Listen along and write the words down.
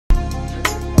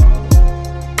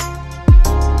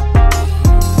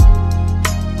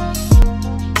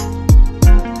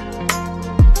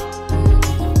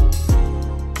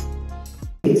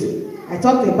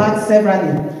talked about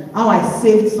severally how I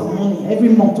saved some money every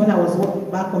month when I was working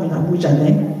back home in Abuja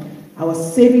then. I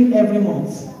was saving every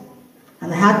month.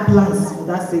 And I had plans for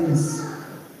that savings.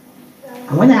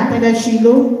 And when I attended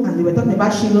Shiloh, and they were talking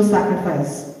about Shiloh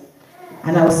sacrifice,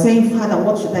 and I was saying, Father,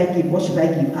 what should I give? What should I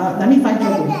give? Let me find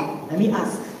trouble. Let me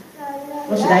ask.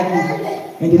 What should I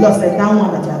give? And the Lord said, that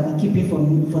one that you have been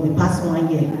keeping for the past 1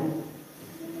 year.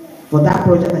 For that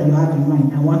project that you have in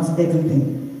mind, I want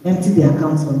everything. Empty the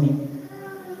accounts for me.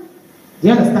 Do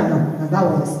you understand now? And that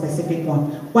was a specific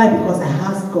one. Why? Because I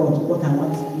asked God what I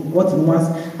want, what He wants.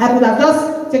 I could have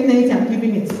just taken anything and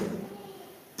given it.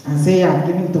 And say, yeah, I'm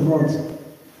giving it to God.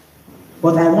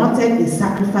 But I wanted a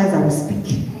sacrifice that would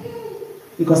speak.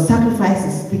 Because sacrifice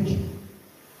is speaking.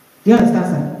 Do you understand,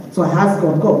 sir? So I asked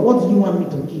God, God, what do you want me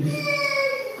to give?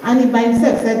 And He by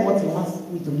Himself said what He wants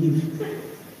me to give.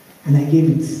 And I gave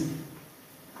it.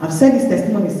 I've said this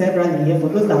testimony several years. For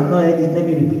those that have not heard it, let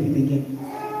me repeat it again.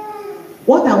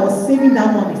 What I was saving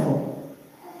that money for,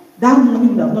 that money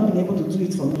would have not been able to do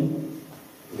it for me.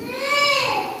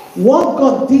 What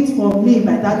God did for me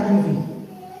by that giving,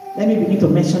 let me begin to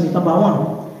mention it. Number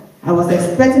one, I was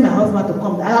expecting my husband to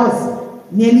come. That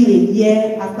was nearly a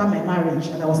year after my marriage,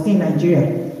 and I was still in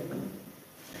Nigeria.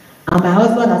 And my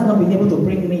husband has not been able to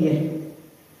bring me here.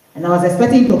 And I was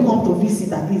expecting him to come to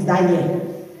visit at least that year.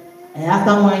 And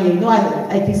after 1 year, you know,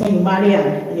 I think when you marry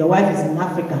and your wife is in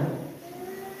Africa.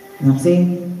 And I'm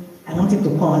saying, I want him to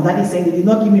come. And Daddy said, they did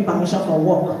not give me permission for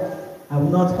work. I will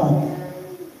not come.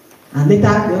 And later,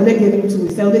 they only gave him 2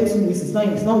 weeks. They only 2 weeks.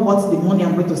 It's not worth the money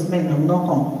I'm going to spend. I will not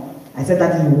come. I said,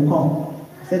 Daddy, you will come.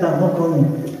 I said, I'm not coming.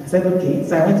 I said, okay.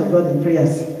 So I went to God in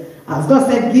prayers. As God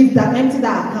said, give that, empty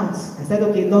that account. I said,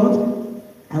 okay, Lord,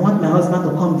 I want my husband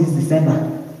to come this December.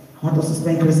 I want us to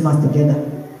spend Christmas together.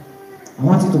 I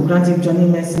want you to grant him journey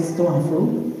mercies to and fro.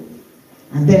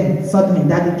 And then suddenly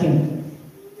Daddy came.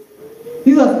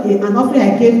 This was an offering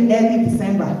I gave early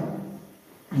December.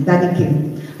 And Daddy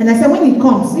came. And I said, when he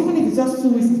comes, even if it's just 2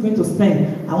 weeks he's going to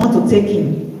spend, I want to take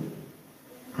him.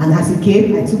 And as he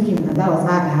came, I took him, and that was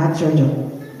how I had treasure.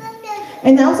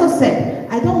 And I also said,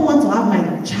 I don't want to have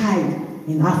my child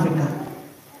in Africa.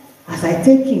 As I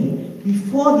take him,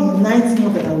 before the 9th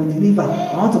month that I will deliver,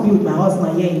 I want to be with my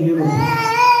husband here in Europe.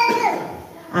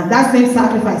 And that same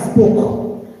sacrifice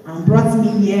spoke and brought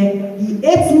me here the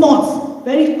 8th month,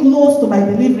 very close to my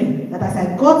delivery. That as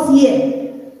I got here,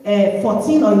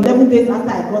 14 or 11 days after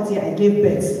I got here, I gave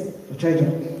birth to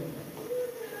treasure.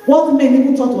 What men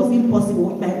even thought was impossible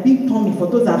with my big tummy, for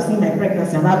those that have seen my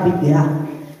pregnancy and how big they are.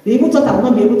 They even thought I would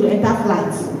not be able to enter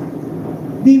flights.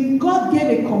 God gave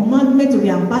a commandment to the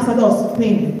ambassador of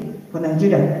Spain for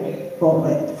Nigeria,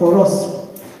 for us.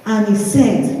 And he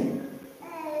said,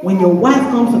 when your wife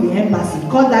comes to the embassy,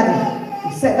 call Daddy.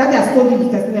 He said, Daddy has told him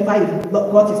to testify if you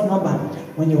got his number.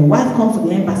 When your wife comes to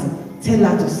the embassy, tell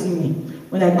her to see me.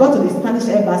 When I got to the Spanish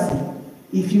embassy,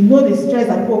 if you know the stress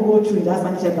that people go through in that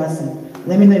Spanish embassy,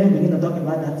 let me not even begin to talk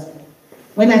about that.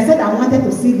 When I said I wanted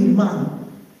to see the man,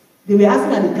 they were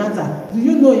asking at the counter, do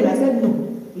you know him? I said, no.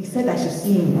 He said I should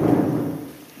see him.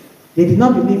 They did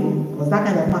not believe him, because that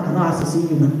kind of man cannot ask to see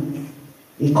you now.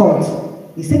 He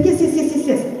called. He said, yes.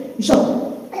 He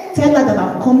said, tell her that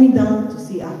I'm coming down to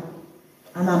see her.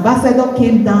 An ambassador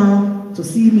came down to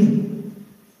see me.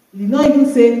 He did not even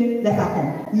say, let her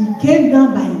come. He came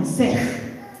down by himself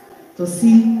to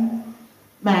see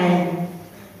my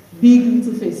big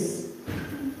little face.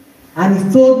 And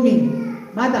he told me,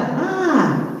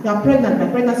 Madam, you are pregnant.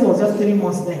 My pregnancy was just 3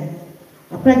 months then.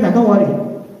 You're pregnant, don't worry.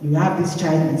 You have this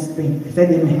child in Spain. I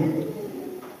said,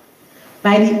 amen.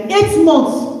 By the 8th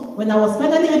month, when I was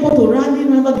finally able to rally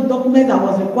remember the document that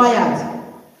was required,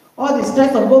 all the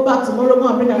stress of go back tomorrow, go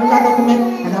and bring another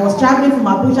document, and I was traveling from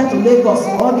Abuja to Lagos,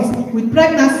 all this, with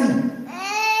pregnancy.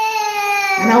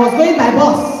 And I was going by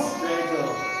bus.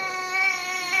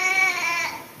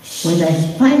 When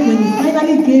he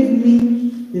finally gave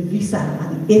me the visa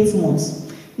at the 8th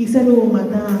month, he said, oh,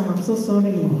 madam, I'm so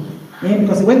sorry.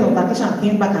 Because he went on vacation and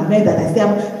came back and met that. I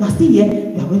said, you're still here,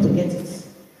 you are going to get it.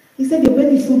 He said, your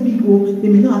belly is so big, oh, they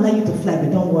may not allow you to fly, but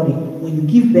don't worry. When you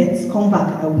give birth, come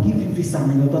back, I will give you visa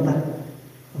and your daughter.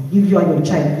 I will give you and your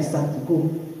child visa to go.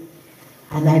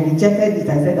 And I rejected it.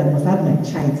 I said, I must have my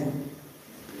child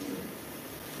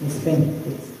in Spain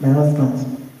with my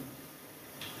husband.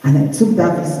 And I took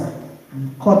that visa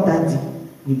and called Daddy.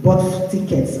 We bought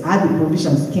tickets. All the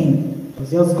provisions came. It was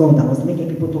just God that was making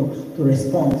people to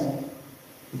respond.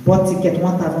 We bought ticket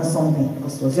 1,000 something,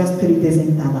 because it was just 3 days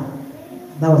interval.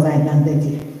 That was how I landed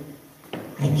here.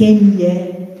 I came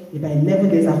here about 11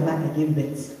 days after I gave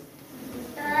birth.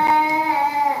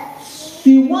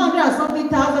 The 100 and something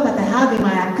thousand that I had in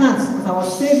my account, because I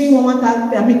was saving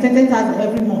 10,000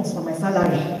 every month for my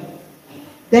salary.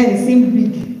 Then it seemed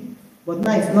big, but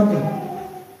now it's nothing.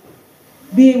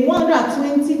 The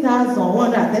 120,000,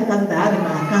 110,000 that I had in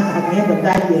my account at the end of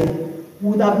that year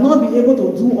would have not been able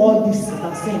to do all this that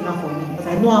I'm saying now for me, because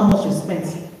I know how much we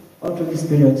spent all through this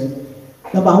period.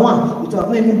 Number one, it would have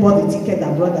not even bought the ticket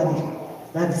that brought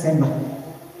that December.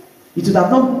 It would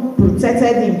have not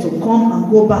protected him to come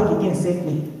and go back again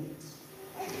safely.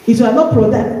 It would have not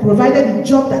provided the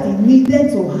job that he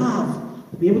needed to have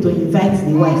to be able to invite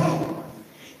the wife.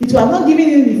 It would have not given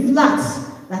him the flat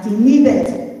that he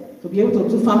needed to be able to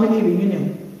do family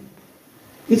reunion.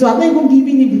 It would have not even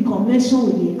given him the connection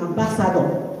with the ambassador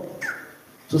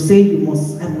to say, I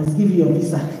must give you your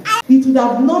visa. It would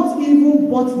have not even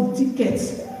bought the ticket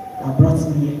that brought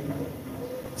me here.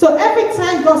 So every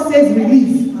time God says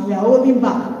release and we are holding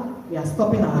back, we are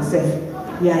stopping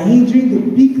ourselves. We are hindering the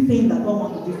big thing that God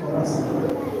wants to do for us.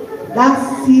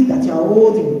 That seed that you are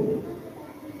holding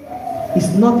is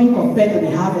nothing compared to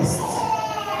the harvest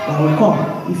that will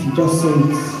come if you just sow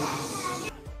it.